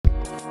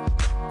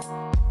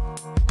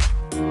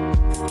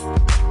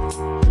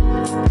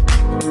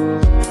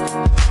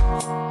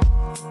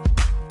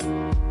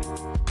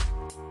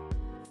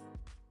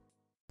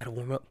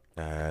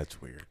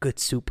That's weird. Good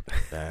soup.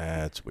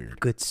 That's weird.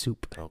 Good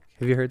soup. Okay.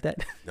 Have you heard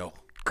that? No.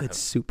 Good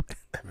soup.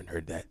 I haven't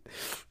heard that.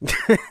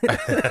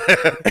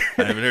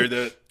 I haven't heard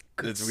that.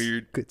 That's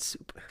weird. Good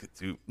soup. Good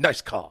soup.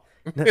 Nice call.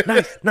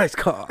 Nice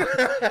car.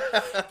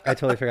 I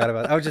totally forgot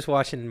about it. I was just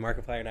watching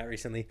Markiplier not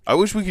recently. I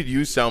wish we could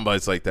use sound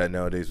bites like that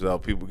nowadays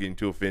without people getting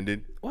too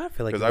offended. Well, I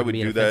feel like because it I would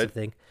be an do offensive that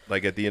thing.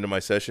 like at the end of my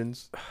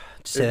sessions.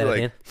 Just say that like,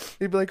 again.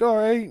 He'd be like, all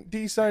right,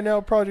 D sign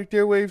out Project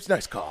Airwaves.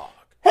 Nice call.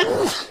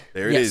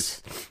 There it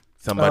is.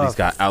 Somebody's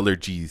got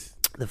allergies.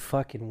 The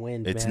fucking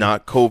wind, It's man.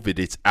 not COVID.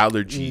 It's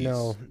allergies.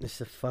 No, it's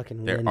the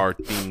fucking There wind. are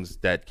things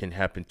that can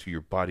happen to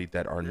your body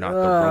that are not the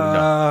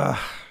Rona.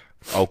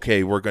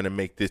 Okay, we're going to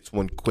make this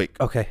one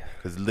quick. Okay.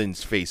 Because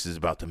Lynn's face is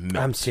about to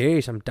melt. I'm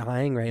serious. I'm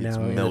dying right now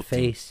in the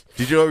face.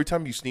 Did you know every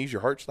time you sneeze,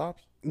 your heart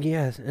stops?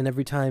 Yes, and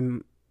every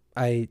time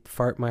I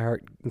fart, my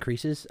heart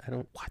increases. I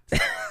don't.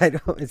 What? I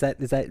don't. Is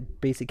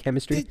that basic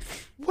chemistry?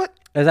 What?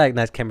 Is that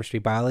not chemistry?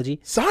 Biology?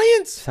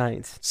 Science?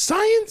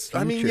 Science.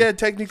 I mean, yeah,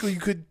 technically you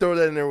could throw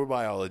that in there with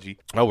biology.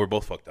 Oh, we're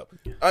both fucked up.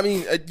 I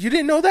mean, you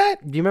didn't know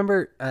that? Do you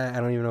remember? I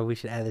don't even know if we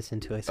should add this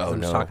into it. I'm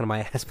just talking to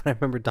my ass, but I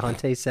remember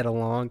Dante said a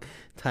long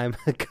time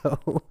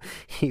ago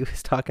he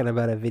was talking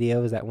about a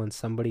video is that when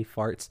somebody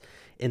farts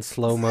in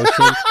slow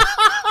motion,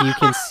 you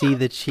can see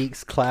the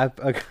cheeks clap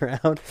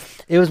around.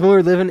 It was when we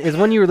were living. It's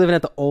when you were living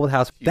at the old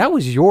house. That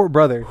was your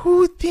brother.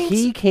 Who thinks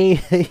he came?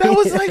 That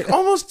was like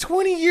almost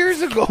 20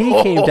 years ago.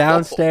 He came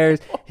downstairs.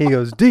 He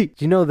goes, D, do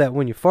you know that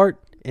when you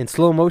fart in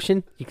slow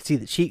motion, you can see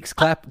the cheeks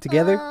clap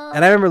together?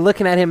 And I remember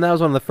looking at him. That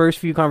was one of the first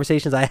few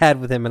conversations I had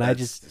with him. And that's I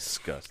just,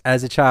 disgusting.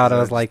 As a child, I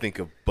was like, think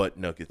of butt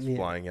nuggets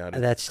flying out.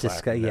 That's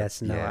disgusting.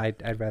 Yes, no, yeah.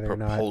 I'd rather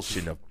not.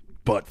 Propulsion of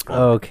butt fart.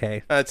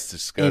 Okay. That's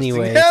disgusting.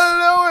 Anyways.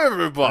 Hello,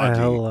 everybody.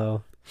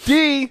 Hello.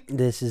 D.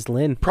 This is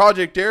Lynn.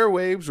 Project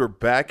Airwaves. We're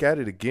back at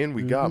it again.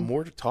 We got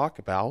more to talk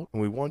about.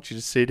 And we want you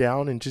to sit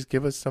down and just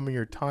give us some of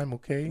your time,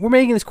 okay? We're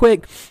making this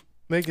quick.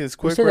 Making this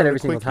quick. We say that every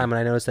single time, and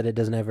I notice that it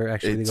doesn't ever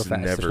actually go fast.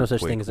 Never There's no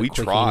such quick. thing as a we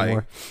quickie try.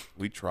 anymore.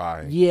 We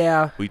try.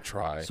 Yeah. We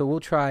try. So we'll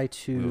try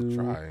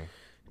to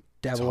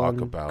dabble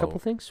on a couple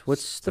things.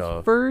 What's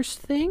the first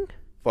thing?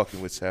 Fucking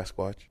with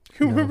Sasquatch.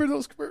 You remember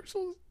those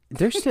commercials?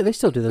 They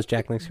still do those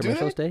Jack Links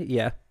commercials today?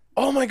 Yeah.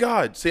 Oh my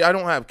God. See, I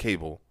don't have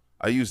cable.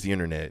 I use the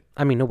internet.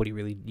 I mean, nobody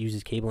really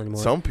uses cable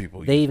anymore. Some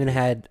people They even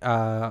had,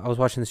 I was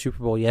watching the Super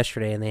Bowl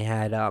yesterday, and they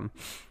had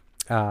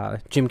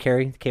Jim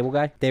Carrey, the cable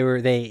guy.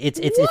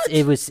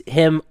 It was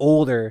him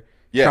older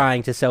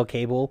trying to sell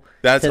cable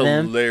to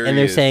them. Hilarious. And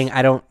they're saying,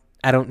 I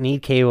don't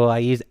need cable. I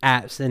use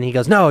apps. And he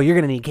goes, no, you're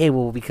going to need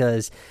cable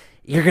because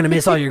you're going to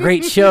miss all your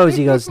great shows.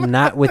 He goes,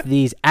 not with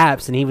these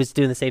apps. And he was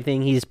doing the same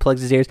thing. He just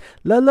plugs his ears,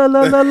 la, la,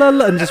 la, la, la,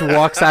 la, and just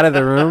walks out of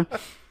the room.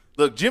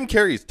 Look, Jim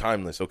Carrey is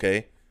timeless,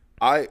 okay?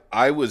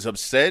 I was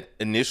upset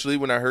initially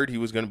when I heard he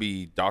was going to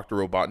be Dr.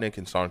 Robotnik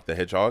in Sonic the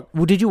Hedgehog.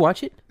 Well, did you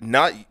watch it?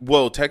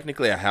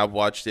 Technically I have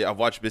watched it. I've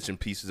watched bits and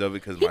pieces of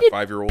it because my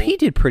 5-year-old. He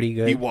did pretty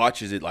good. He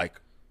watches it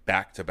like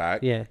back to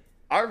back. Yeah.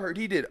 I've heard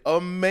he did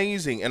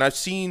amazing. And I've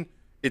seen,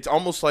 it's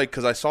almost like,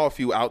 because I saw a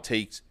few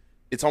outtakes,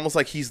 it's almost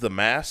like he's the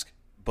mask,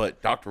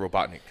 but Dr.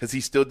 Robotnik, because he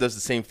still does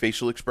the same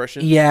facial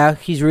expression. Yeah,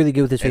 he's really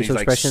good with his facial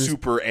expressions. Like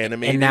super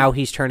animated. And now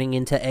he's turning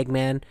into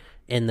Eggman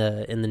in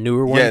the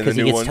newer one because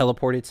he gets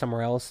teleported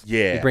somewhere else.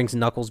 Yeah, he brings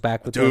Knuckles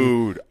back with him.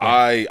 Dude,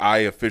 yeah. I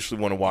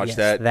officially want to watch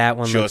that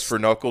one just for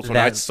Knuckles. When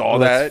I saw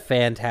that,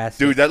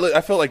 fantastic, dude.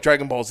 I felt like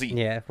Dragon Ball Z.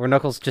 Yeah, where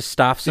Knuckles just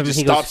stops him. He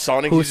stops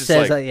Sonic. Who He's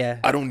says just like,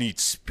 I don't need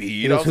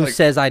speed. He goes, who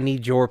says I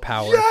need your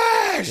power?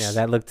 Yes. Yeah,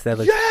 that looked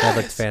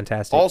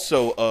fantastic.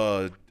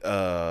 Also,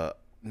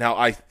 now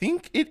I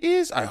think it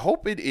is. I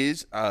hope it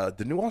is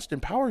the new Austin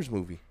Powers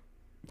movie.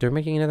 They're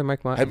making another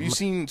Mike Myers. Have you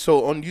seen?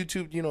 So on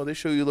YouTube, they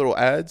show you little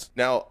ads.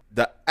 Now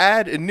the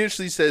ad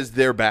initially says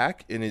they're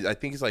back, and I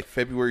think it's like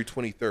February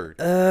 23rd.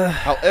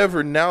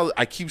 However, now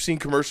I keep seeing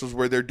commercials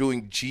where they're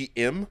doing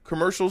GM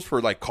commercials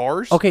for like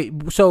cars. Okay,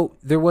 so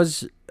there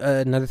was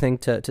another thing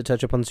to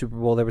touch up on the Super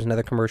Bowl. There was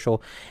another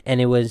commercial, and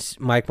it was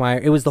Mike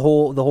Myers. It was the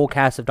whole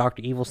cast of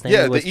Dr. Evil's thing.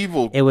 Yeah, it was, the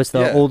evil. It was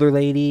the older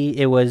lady.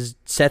 It was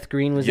Seth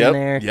Green was in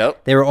there.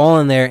 Yep. They were all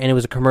in there, and it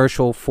was a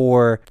commercial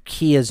for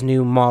Kia's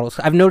new models.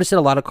 I've noticed that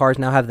a lot of cars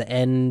now have the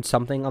N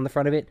something on the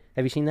front of it.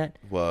 Have you seen that?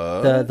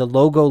 What? The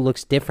logo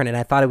looks different, and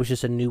I thought it was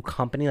just a new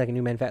company, like a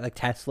new manufacturer, like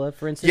Tesla,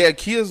 for instance. Yeah,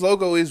 Kia's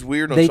logo is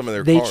weird on some of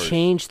their cars. They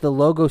changed the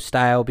logo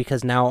style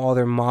because now all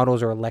their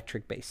models are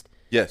electric based.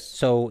 Yes.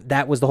 So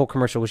that was the whole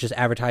commercial, was just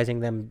advertising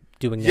them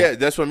doing that. Yeah,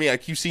 that's what I mean. I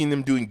keep seeing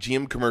them doing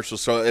GM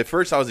commercials. So at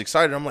first I was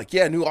excited. I'm like,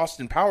 yeah, new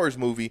Austin Powers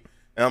movie.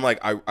 And I'm like,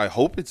 I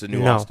hope it's a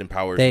new Austin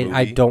Powers movie.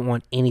 I don't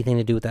want anything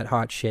to do with that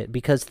hot shit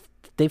because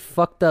they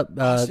fucked up.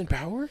 Austin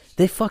Powers?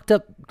 They fucked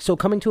up. So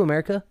Coming to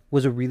America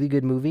was a really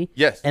good movie.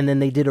 Yes. And then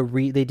they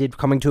did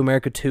Coming to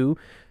America 2.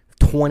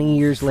 20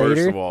 years later.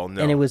 First of all,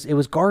 no. And it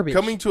was garbage.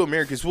 Coming to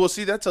America. Well,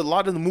 see, that's a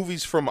lot of the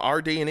movies from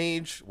our day and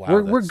age.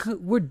 Wow,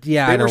 we're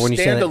yeah. They I know were when you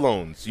say that.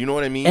 standalones. You know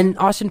what I mean? And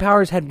Austin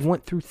Powers had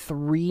went through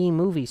 3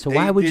 movies. So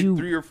why would you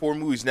 3 or 4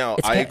 movies? Now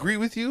I agree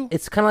with you.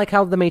 It's kind of like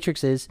how The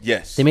Matrix is.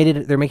 Yes,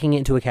 they're making it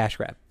into a cash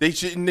grab. They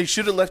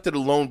should have left it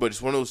alone. But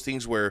it's one of those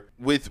things where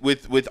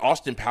with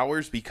Austin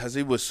Powers, because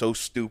it was so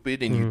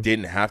stupid and you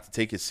didn't have to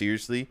take it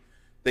seriously,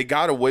 they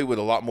got away with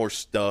a lot more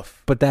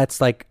stuff. But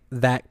that's like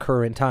that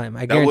current time.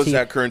 I guarantee was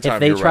that current time. If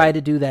they try to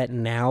do that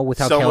now with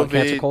how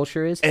cancel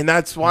culture is, and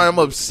that's why I'm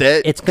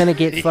upset. It's gonna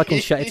get fucking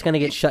shut. It's gonna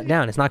get shut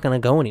down. It's not gonna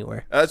go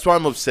anywhere. That's why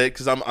I'm upset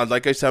because I'm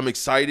like I said, I'm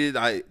excited.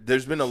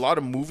 There's been a lot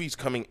of movies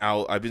coming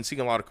out. I've been seeing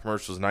a lot of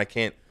commercials, and I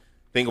can't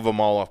think of them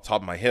all off the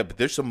top of my head. But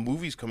there's some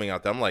movies coming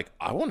out that I'm like,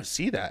 I want to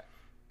see that.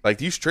 Like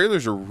these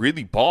trailers are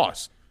really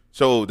boss.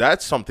 So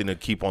that's something to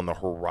keep on the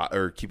horizon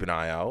or keep an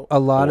eye out. A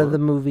lot of the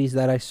movies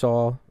that I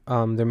saw,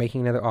 they're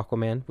making another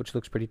Aquaman, which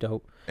looks pretty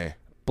dope.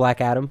 Black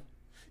Adam.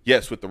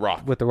 Yes, with The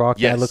Rock.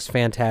 Yes. That looks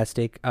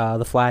fantastic.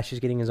 The Flash is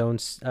getting his own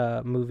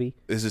movie.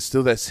 Is it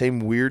still that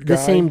same weird guy?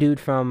 The same dude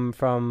from.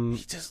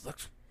 He just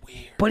looks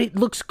weird. But it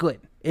looks good.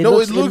 It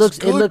looks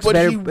good,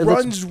 but he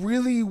runs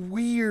really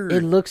weird.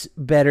 It looks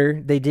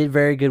better. They did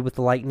very good with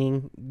the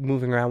lightning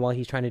moving around while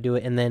he's trying to do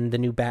it, and then the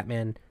new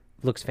Batman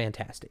looks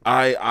fantastic.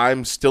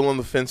 I'm still on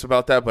the fence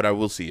about that, but I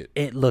will see it.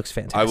 It looks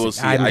fantastic. I will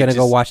see I'm going to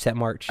go watch that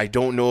March. I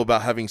don't know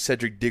about having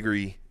Cedric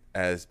Diggory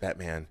as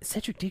Batman.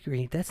 Cedric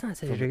Diggory? That's not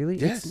Cedric Diggory.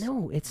 Yes.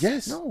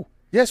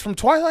 Yes, from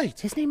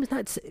Twilight. His name is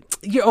not...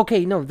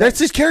 okay, no. That's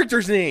his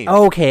character's name.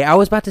 Okay, I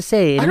was about to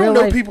say... I don't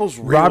know people's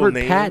real Robert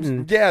names.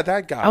 Patton. Yeah,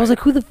 that guy. I was like,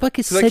 who the fuck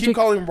is Cedric? I keep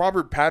calling him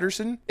Robert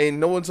Patterson, and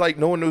no one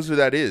knows who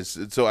that is.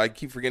 And so I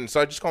keep forgetting. So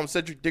I just call him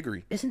Cedric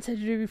Diggory. Isn't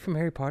Cedric Diggory from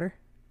Harry Potter?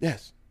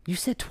 Yes. You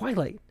said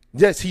Twilight.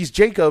 Yes, he's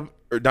Jacob,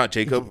 or not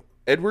Jacob,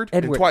 Edward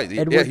in Twilight.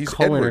 Edward he's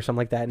Cullen Edward. Or something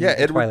like that. Yeah,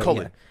 Edward Twilight,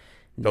 Cullen.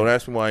 Yeah. Don't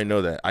ask me why I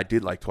know that. I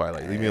did like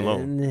Twilight. Leave me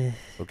alone.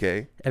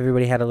 Okay?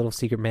 Everybody had a little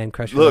secret man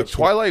crush. Look,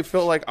 Twilight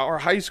felt like our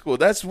high school.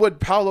 That's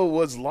what Paolo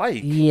was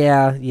like.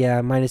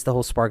 Yeah, minus the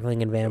whole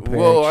sparkling and vampire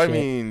Well, I shit.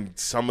 mean,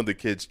 some of the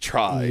kids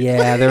tried.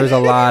 Yeah, there was a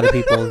lot of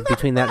people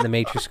between that and the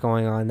Matrix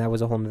going on. That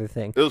was a whole other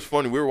thing. It was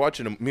funny. We were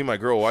watching, me and my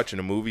girl watching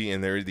a movie,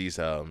 and there were these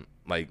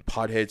like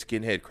pothead,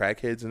 skinhead,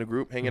 crackheads in the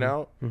group hanging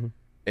out. Mm-hmm.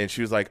 And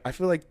she was like, I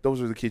feel like those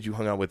were the kids you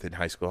hung out with in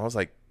high school. I was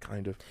like,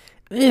 kind of.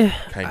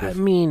 I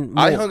mean,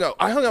 I hung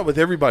out with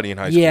everybody in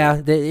high school.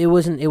 Yeah, it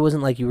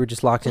wasn't like you were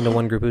just locked into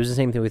one group. It was the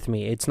same thing with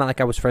me. It's not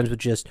like I was friends with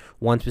just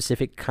one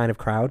specific kind of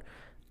crowd.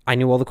 I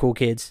knew all the cool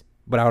kids,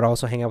 but I would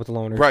also hang out with the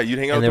loners. Right, you'd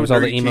hang out with the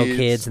nerdy kids. And there was all the emo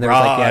kids, and there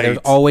was there was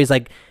always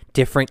like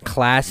different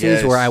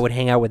classes where I would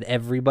hang out with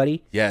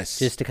everybody. Yes,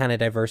 just to kind of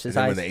diversify.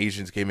 And then when the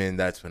Asians came in,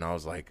 that's when I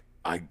was like,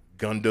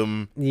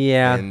 Gundam.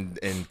 Yeah,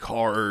 and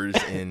cars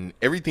and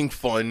everything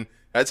fun.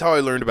 That's how I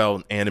learned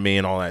about anime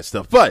and all that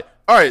stuff. But,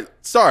 all right,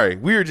 sorry.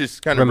 We were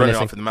just kind of running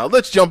off in the mouth.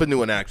 Let's jump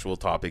into an actual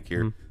topic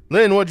here. Mm-hmm.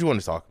 Lynn, what did you want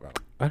to talk about?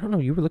 I don't know.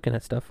 You were looking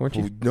at stuff, weren't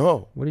you?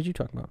 No. What did you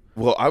talk about?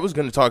 Well, I was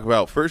going to talk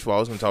about, first of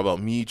all,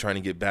 me trying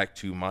to get back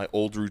to my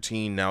old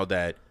routine now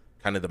that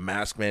kind of the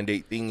mask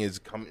mandate thing is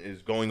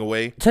going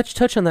away.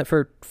 Touch on that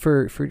for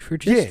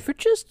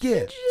just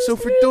So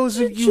for those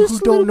of you who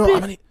don't know,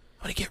 I'm going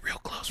to get real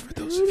close for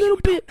those of you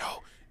who don't know.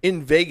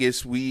 In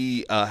Vegas,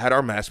 we had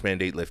our mask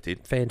mandate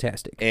lifted.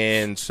 Fantastic.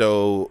 And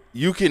so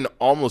you can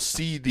almost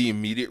see the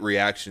immediate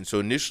reaction. So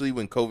initially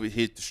when COVID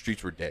hit, the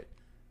streets were dead.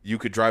 You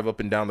could drive up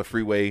and down the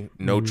freeway,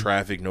 no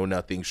traffic, no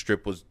nothing.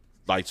 Strip was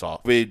lights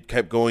off. It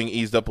kept going,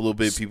 eased up a little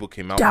bit. People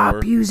came out more.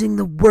 Stop using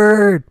the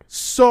word.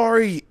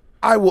 Sorry,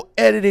 I will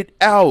edit it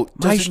out.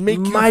 Does it make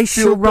you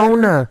feel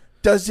Sharona. Better?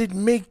 Does it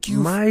make you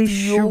my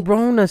feel...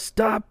 Sharona,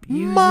 stop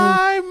using...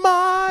 My.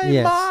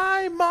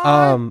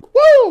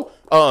 Woo!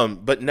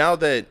 But now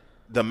that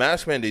the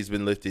mask mandate's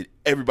been lifted,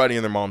 everybody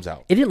and their mom's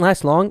out. It didn't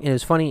last long, and it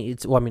was funny.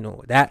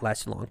 That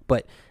lasted long,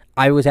 but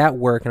I was at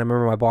work, and I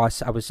remember my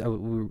boss. I was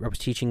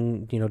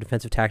teaching,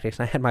 defensive tactics,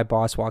 and I had my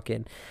boss walk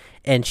in,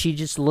 and she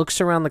just looks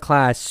around the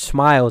class,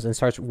 smiles, and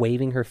starts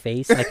waving her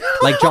face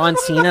like John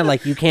Cena,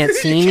 like you can't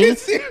see me.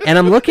 And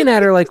I'm looking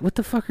at her like, what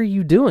the fuck are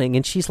you doing?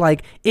 And she's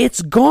like,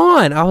 it's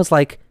gone. I was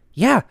like,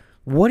 yeah.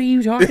 What are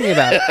you talking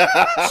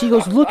about? She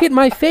goes, look at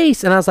my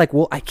face. And I was like,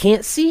 well, I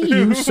can't see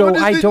you, so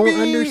I don't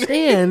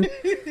understand.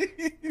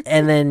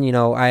 And then,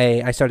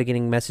 I started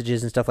getting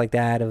messages and stuff like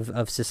that of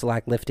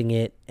Sisolak lifting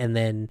it, and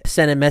then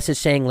sent a message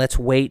saying, let's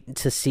wait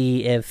to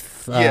see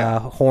if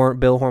Bill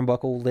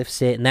Hornbuckle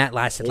lifts it. And that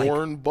lasted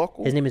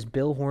Hornbuckle? His name is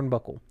Bill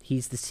Hornbuckle.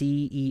 He's the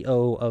CEO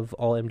of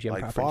all MGM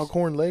properties. Like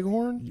Foghorn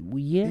Leghorn?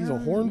 Yeah. He's a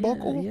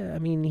Hornbuckle? Yeah. I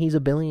mean, he's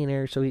a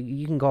billionaire, so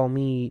you can call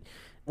me...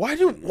 Why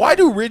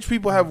do rich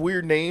people have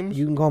weird names?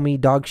 You can call me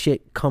dog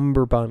shit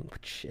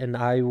Cumberbunch, and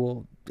I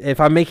will. If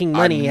I'm making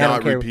money, I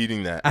don't care. I'm not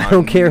repeating that. I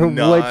don't care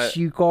what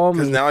you call me.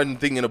 Because now I'm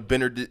thinking of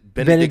Benedict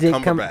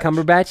Cumberbatch.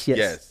 Cumberbatch,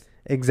 yes.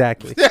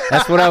 Exactly.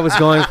 That's what I was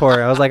going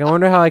for. I was like, I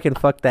wonder how I can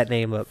fuck that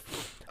name up.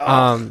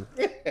 But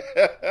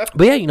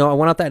yeah, I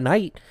went out that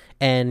night,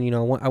 and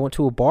I went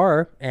to a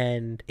bar,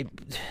 and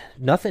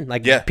nothing.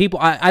 Like people,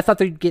 I thought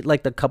they'd get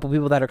like the couple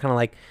people that are kind of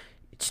like,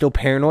 still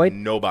paranoid?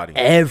 Nobody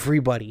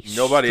Everybody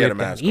had a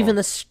mask Even on.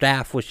 the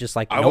staff was just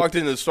like, I walked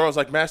into the store, I was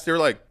like, mask? They were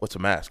like, what's a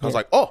mask? I was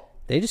like, oh.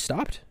 They just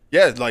stopped.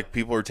 Yeah, like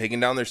people are taking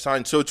down their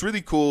signs. So it's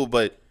really cool,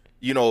 but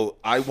you know,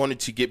 I wanted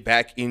to get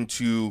back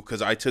into,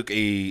 because I took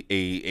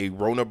a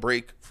Rona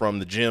break from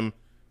the gym.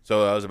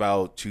 So that was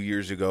about 2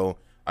 years ago.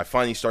 I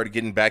finally started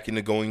getting back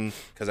into going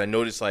because I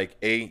noticed, like,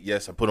 A,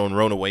 yes, I put on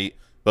Rona weight,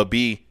 but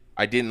B,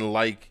 I didn't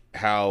like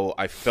how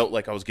I felt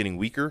like I was getting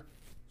weaker.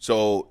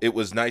 So it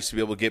was nice to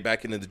be able to get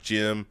back into the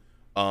gym,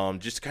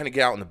 just to kind of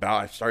get out and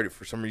about.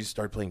 For some reason,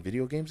 started playing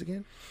video games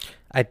again.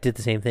 I did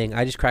the same thing.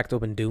 I just cracked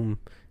open Doom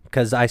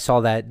because I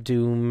saw that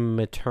Doom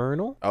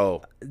Eternal.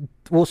 Oh.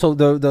 Well, so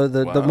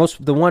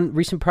the one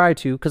recent prior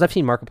to, because I've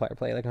seen Markiplier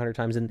play like 100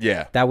 times, and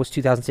that was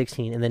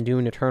 2016, and then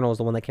Doom Eternal is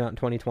the one that came out in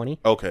 2020.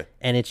 Okay.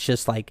 And it's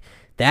just like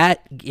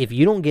that. If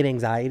you don't get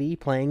anxiety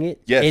playing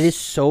it, yes. it is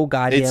so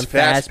goddamn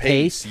fast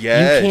paced.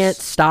 Yes. You can't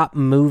stop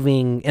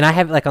moving, and I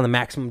have it like on the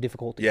maximum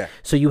difficulty. Yeah.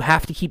 So you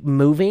have to keep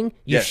moving.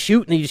 You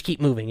shoot and you just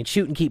keep moving and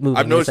shoot and keep moving.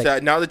 I've noticed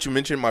that now that you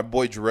mentioned, my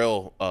boy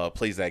Jarrell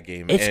plays that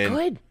game. It's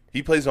good.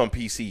 He plays on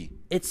PC.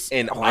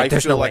 I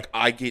there's feel no like way.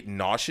 I get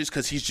nauseous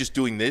because he's just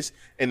doing this,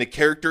 and the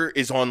character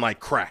is on like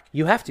crack.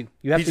 You have to.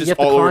 You have He's to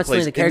all over the constantly.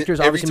 place. The character's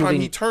and every obviously time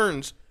moving. he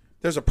turns,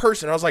 there's a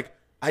person. I was like,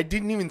 I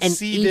didn't even And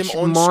see them each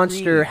on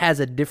monster screen. has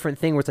a different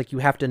thing where it's like you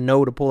have to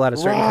know to pull out a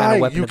certain kind of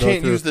weapon. You to go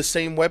can't through. use the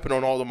same weapon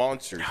on all the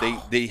monsters.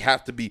 They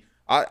have to be.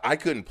 I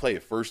couldn't play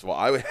it. First of all,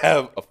 I would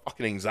have a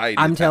fucking anxiety.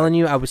 I'm attack. telling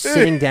you, I was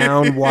sitting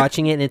down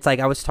watching it, and it's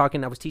like I was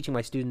teaching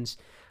my students.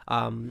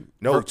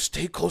 No,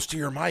 stay close to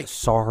your mic.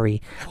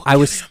 Sorry, I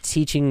was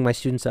teaching my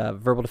students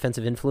verbal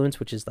defensive influence,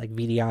 which is like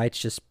VDI. It's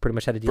just pretty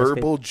much how to deal with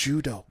Verbal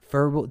judo.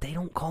 verbal. They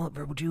don't call it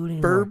verbal judo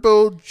anymore.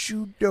 Verbal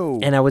judo.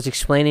 And I was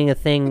explaining a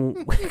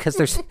thing because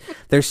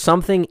there's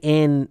something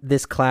in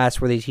this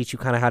class where they teach you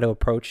kind of how to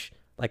approach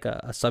like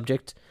a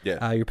subject,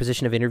 your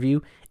position of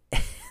interview.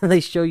 And they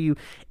show you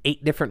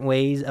 8 different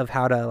ways of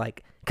how to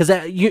like, because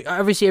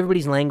obviously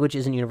everybody's language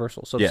isn't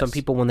universal. So some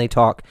people when they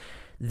talk,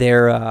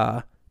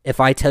 they're if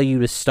I tell you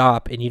to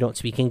stop and you don't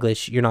speak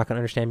English, you're not going to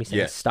understand me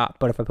saying stop.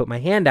 But if I put my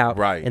hand out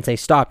and say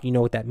stop, you know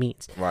what that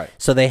means. Right.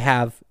 So they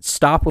have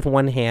stop with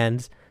one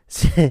hand,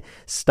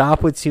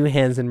 stop with 2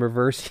 hands, and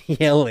reverse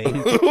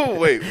yelling.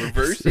 Wait,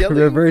 reverse yelling?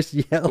 Reverse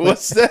yelling.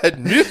 What's that?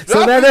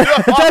 So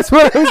that's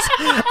what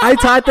I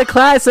taught the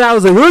class, and I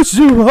was like,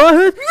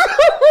 what?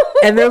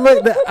 And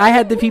I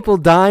had the people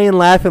dying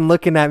laughing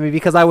looking at me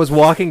because I was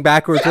walking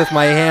backwards with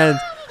my hands.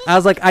 I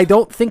was like, I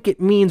don't think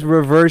it means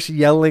reverse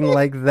yelling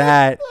like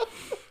that.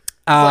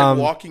 Like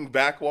walking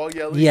back while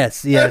yelling?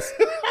 Yes.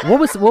 What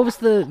was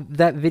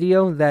that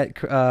video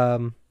that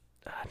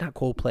not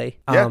Coldplay?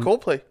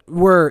 Coldplay.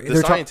 Where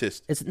the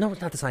scientist. It's not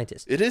the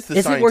scientist. It is the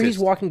scientist. Is it where he's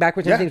walking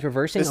backwards and everything's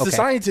reversing? It's the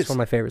scientist. It's one of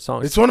my favorite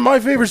songs. It's one of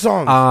my favorite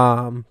songs.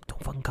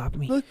 Don't fucking copy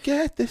me. Look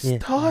at the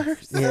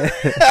stars. Yeah.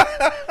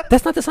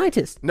 That's not the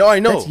scientist. No, I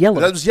know. That's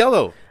yellow. That was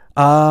yellow.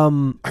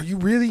 Are you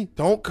really?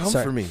 Don't come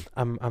for me.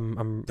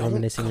 I'm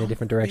reminiscing in a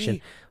different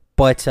direction.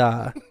 But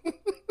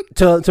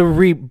to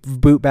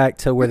reboot back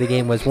to where the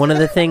game was, one of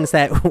the things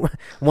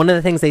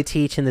they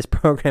teach in this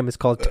program is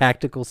called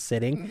tactical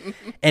sitting,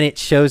 and it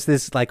shows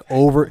this like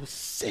over.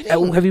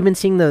 Have you been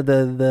seeing the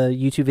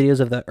YouTube videos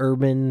of the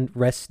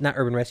not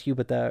urban rescue,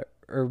 but the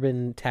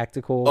urban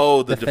tactical?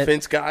 Oh, the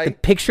defense guy. The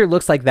picture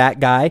looks like that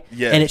guy,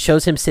 yeah. And it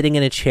shows him sitting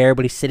in a chair,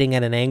 but he's sitting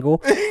at an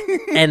angle.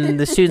 And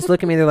the students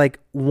look at me, they're like,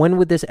 "When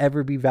would this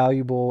ever be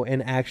valuable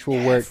in actual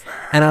work?"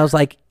 And I was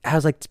like,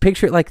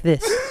 picture it like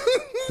this.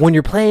 When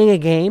you're playing a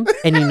game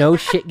and you know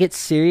shit gets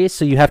serious,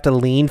 so you have to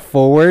lean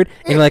forward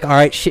and you're like, all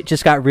right, shit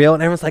just got real.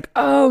 And everyone's like,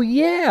 oh,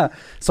 yeah.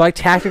 So I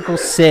tactical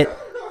sit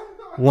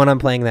when I'm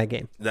playing that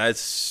game.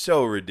 That's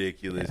so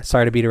ridiculous. Yeah,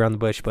 sorry to beat around the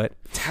bush, but.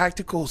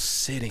 Tactical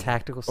sitting.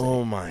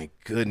 Oh, my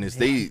goodness.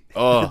 The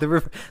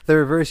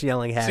reverse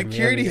yelling had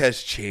Security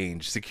has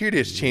changed. Security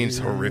has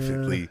changed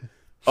horrifically.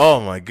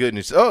 Oh, my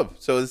goodness. Oh,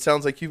 so it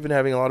sounds like you've been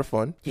having a lot of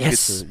fun.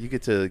 Yes. You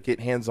get to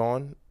get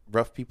hands-on,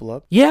 rough people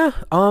up. Yeah.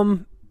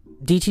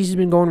 DTs has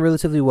been going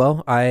relatively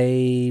well.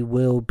 I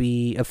will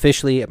be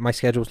officially, my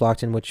schedule's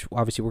locked in, which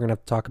obviously we're going to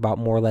have to talk about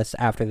more or less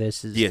after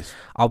this. Yes.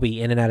 I'll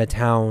be in and out of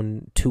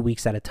town 2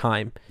 weeks at a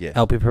time. Yeah.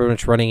 I'll be pretty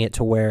much running it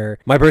to where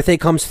my birthday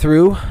comes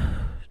through.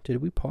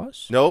 Did we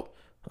pause? Nope.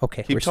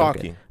 Okay. Keep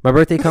talking. My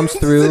birthday comes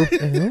through.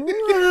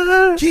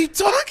 Keep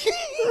talking.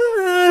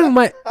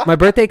 My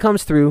birthday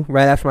comes through.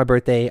 Right after my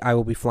birthday, I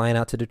will be flying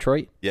out to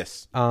Detroit.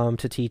 Yes. To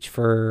teach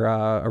for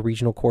a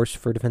regional course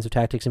for defensive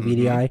tactics and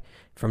VDI.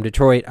 From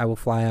Detroit, I will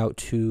fly out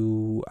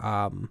to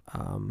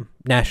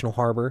National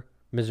Harbor,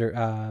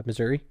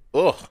 Missouri.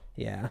 Ugh.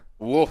 Yeah.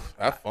 Woof.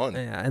 Have fun.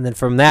 Yeah, and then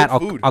from that,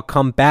 I'll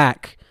come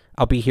back.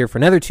 I'll be here for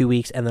another 2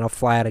 weeks, and then I'll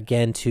fly out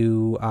again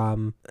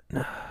to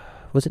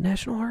was it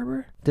National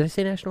Harbor? Did I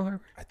say National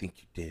Harbor? I think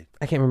you did.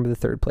 I can't remember the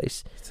third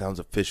place. It sounds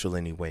official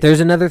anyway.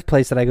 There's another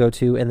place that I go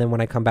to, and then when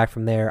I come back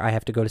from there, I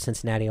have to go to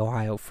Cincinnati,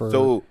 Ohio for.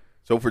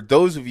 So for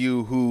those of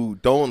you who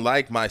don't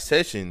like my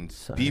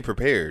sessions, be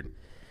prepared.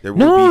 There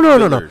will be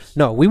fillers.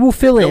 No, we will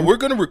fill in. No, we're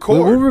going to record.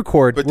 We will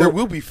record. But there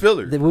will be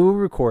fillers. We will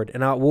record.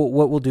 And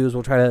what we'll do is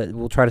we'll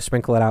try to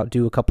sprinkle it out,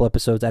 do a couple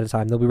episodes at a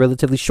time. They'll be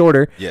relatively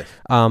shorter. Yes.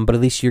 But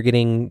at least you're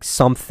getting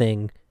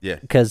something. Yeah.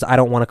 Because I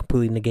don't want to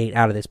completely negate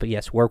out of this. But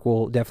yes, work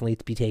will definitely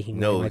be taking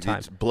my time.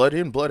 It's blood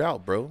in, blood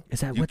out, bro. Is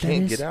that what that is? You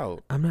can't get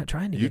out. I'm not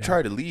trying to get out. You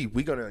try to leave.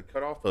 We're going to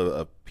cut off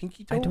a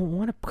pinky toe? I don't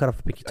want to cut off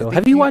a pinky toe.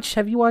 Have you watched,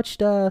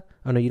 oh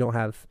no, you don't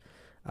have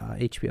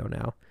HBO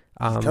now.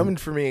 It's coming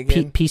for me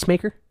again.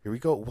 Peacemaker? Here we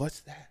go. What's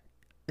that?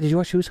 Did you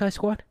watch Suicide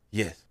Squad?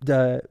 Yes.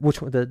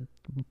 Which one? The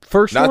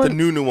first one? Not the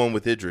new one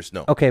with Idris,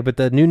 no. Okay, but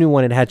the new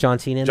one, it had John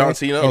Cena in there. John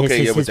Cena?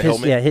 Okay, with the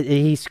helmet. Yeah,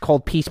 he's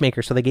called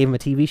Peacemaker, so they gave him a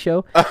TV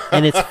show.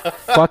 And it's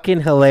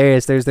fucking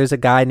hilarious. There's a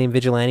guy named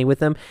Vigilante with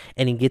him,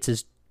 and he gets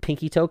his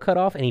pinky toe cut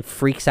off, and he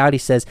freaks out. He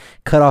says,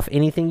 cut off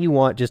anything you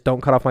want, just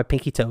don't cut off my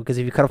pinky toe, because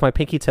if you cut off my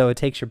pinky toe, it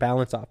takes your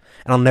balance off,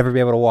 and I'll never be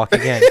able to walk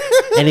again.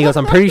 And he goes,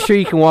 I'm pretty sure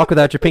you can walk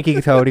without your pinky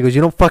toe. And he goes,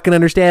 you don't fucking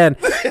understand.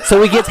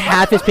 So he gets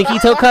half his pinky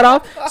toe cut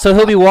off, so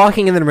he'll be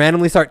walking and then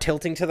randomly start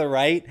tilting to the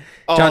right.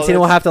 John Cena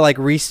will have to like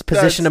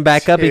reposition him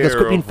back up. He goes,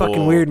 quit being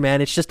fucking weird,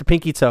 man. It's just a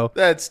pinky toe.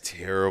 That's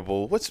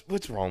terrible.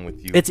 What's wrong with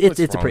you? It's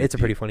a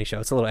pretty funny show.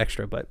 It's a little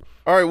extra, but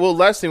all right. Well,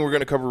 last thing we're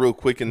gonna cover real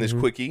quick in this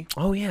quickie.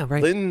 Oh yeah,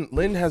 right.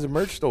 Lynn has a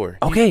merch store.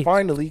 Okay, he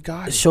finally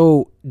got it.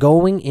 So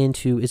going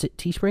into, is it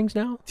Teesprings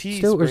now?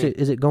 Still, or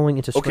is it going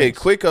into Springs? Okay,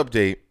 quick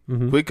update.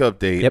 Quick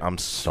update. Yep. I'm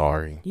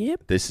sorry.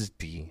 Yep. This is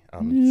D.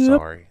 I'm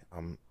sorry.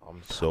 I'm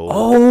so.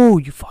 Oh,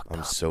 you fucked up.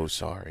 I'm so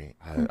sorry.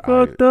 I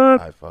fucked up.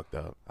 I fucked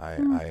up. I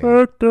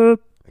fucked up.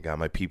 I got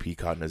my PP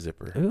caught in a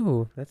zipper.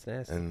 Ooh, that's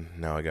nasty. And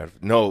now I got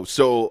no.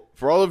 So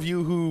for all of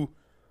you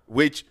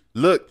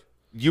look,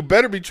 you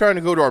better be trying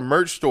to go to our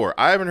merch store.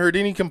 I haven't heard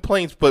any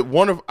complaints, but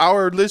one of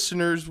our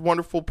listeners,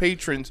 wonderful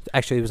patrons,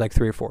 actually it was like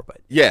 3 or 4, but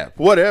yeah,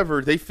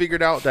 whatever. They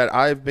figured out that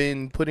I've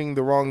been putting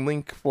the wrong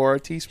link for our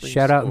Teespring.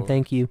 Shout out and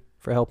thank you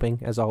for helping,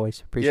 as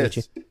always. Appreciate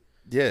you.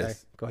 Yes. Sorry,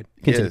 go ahead.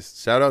 Continue.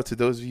 Yes. Shout out to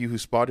those of you who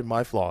spotted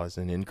my flaws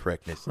and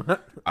incorrectness.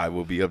 I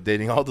will be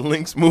updating all the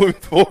links moving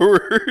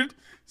forward.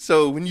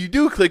 So when you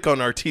do click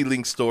on our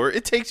T-Link store,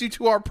 it takes you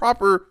to our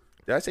proper,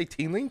 did I say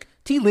T-Link?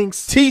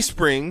 T-Links.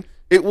 Teespring.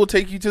 It will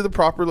take you to the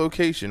proper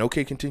location.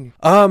 Okay, continue.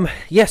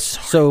 Yes.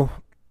 So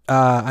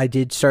I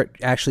did start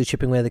actually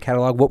chipping away at the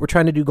catalog. What we're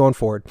trying to do going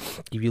forward,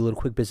 give you a little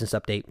quick business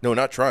update. No,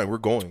 not trying. We're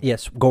going.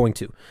 Yes, going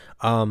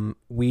to.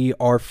 We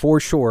are for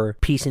sure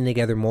piecing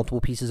together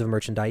multiple pieces of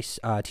merchandise.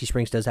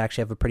 Teesprings does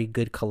actually have a pretty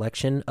good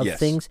collection of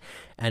things,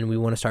 and we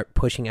want to start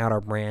pushing out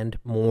our brand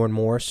more and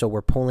more. So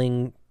we're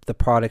pulling the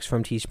products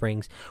from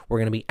Teesprings. We're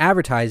going to be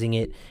advertising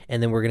it,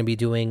 and then we're going to be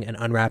doing an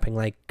unwrapping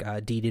like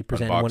Dee did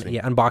present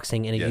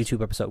unboxing in a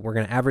YouTube episode. We're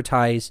going to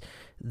advertise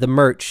the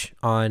merch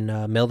on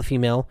Male to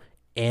Female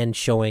and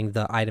showing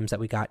the items that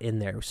we got in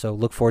there. So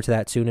look forward to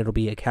that soon. It'll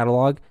be a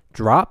catalog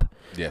drop.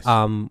 Yes.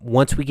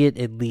 Once we get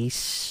at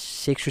least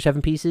 6 or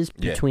 7 pieces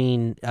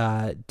between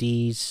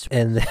D's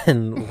and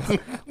then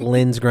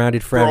Lynn's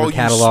Grounded Forever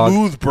catalog.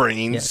 Smooth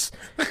brains.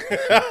 Yes.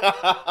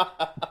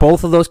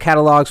 Both of those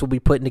catalogs will be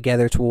put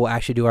together to we'll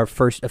actually do our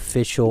first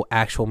official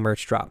actual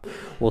merch drop.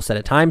 We'll set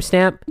a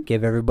timestamp,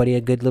 give everybody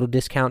a good little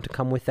discount to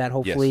come with that,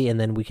 hopefully, and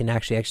then we can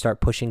actually start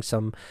pushing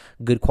some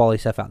good quality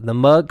stuff out.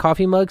 The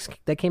coffee mugs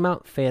that came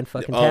out,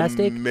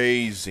 fan-fucking-tastic.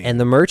 Amazing. And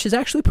the merch is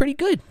actually pretty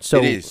good. So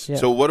it is. Yeah.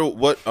 So what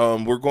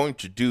we're going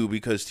to do,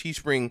 because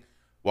Teespring,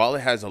 while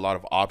it has a lot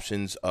of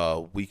options,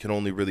 we can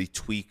only really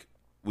tweak.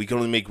 We can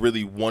only make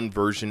really one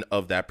version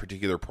of that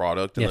particular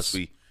product unless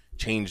we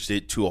changed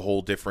it to a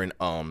whole different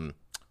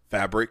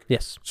fabric.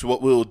 Yes. So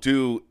what we'll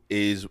do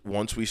is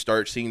once we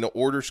start seeing the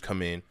orders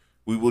come in,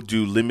 we will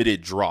do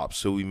limited drops.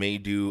 So we may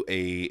do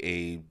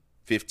a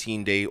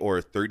 15-day or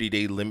a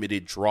 30-day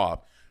limited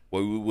drop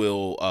where we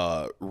will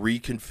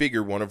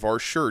reconfigure one of our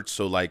shirts.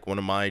 So like one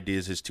of my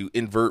ideas is to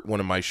invert one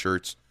of my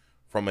shirts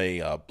from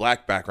a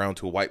black background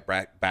to a white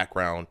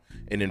background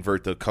and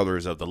invert the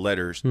colors of the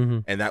letters.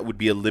 And that would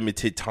be a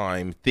limited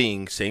time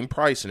thing, same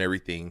price and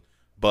everything.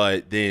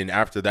 But then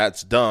after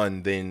that's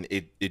done, then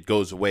it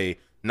goes away.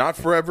 Not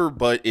forever,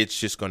 but it's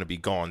just going to be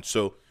gone.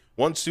 So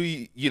once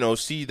we,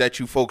 see that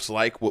you folks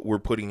like what we're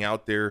putting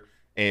out there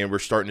and we're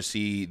starting to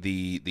see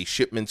the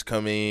shipments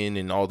come in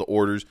and all the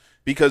orders,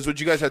 because what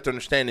you guys have to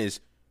understand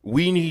is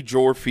we need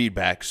your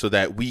feedback so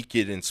that we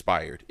get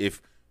inspired.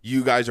 If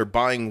you guys are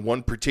buying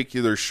one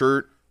particular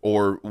shirt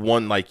or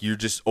one like you're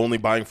just only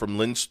buying from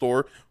Lynn's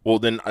store, well,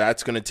 then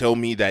that's going to tell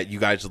me that you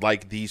guys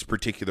like these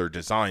particular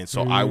designs.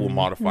 So I will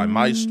modify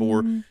my store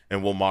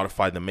and we'll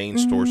modify the main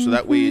store. So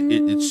that way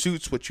it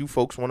suits what you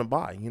folks want to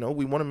buy.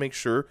 We want to make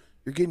sure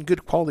you're getting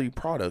good quality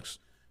products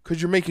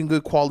because you're making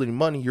good quality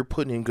money. You're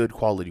putting in good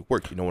quality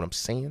work. You know what I'm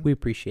saying? We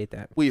appreciate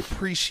that. We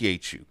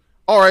appreciate you.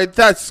 All right,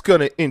 that's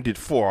going to end it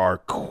for our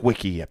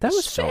quickie episode. That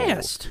was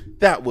fast.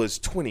 That was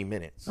 20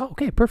 minutes. Oh,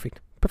 okay,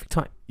 perfect. Perfect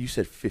time. You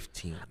said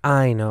 15.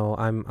 I know.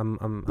 I'm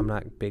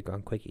not big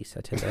on quickies.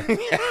 I tend to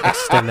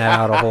extend that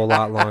out a whole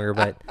lot longer,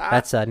 but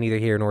that's neither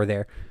here nor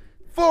there.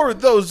 For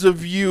those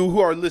of you who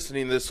are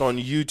listening to this on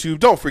YouTube,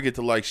 don't forget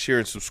to like, share,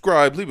 and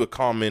subscribe. Leave a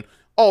comment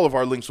All of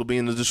our links will be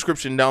in the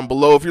description down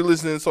below. If you're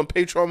listening to this on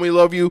Patreon, we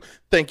love you.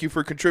 Thank you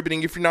for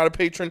contributing. If you're not a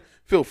patron,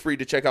 feel free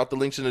to check out the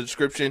links in the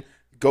description.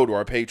 Go to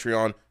our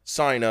Patreon,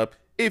 sign up.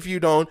 If you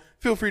don't,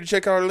 feel free to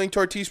check out our link to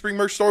our Teespring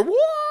merch store. What?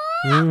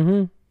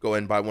 Mm-hmm. Go ahead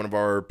and buy one of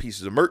our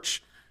pieces of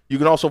merch. You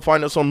can also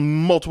find us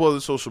on multiple other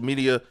social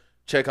media.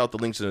 Check out the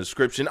links in the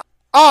description.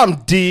 I'm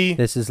D.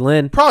 This is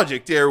Lynn.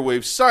 Project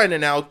Airwaves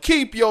signing out.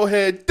 Keep your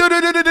head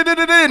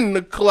in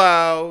the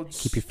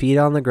clouds. Keep your feet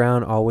on the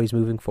ground, always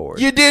moving forward.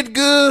 You did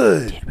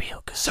good. You did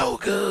real good. So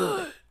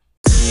good.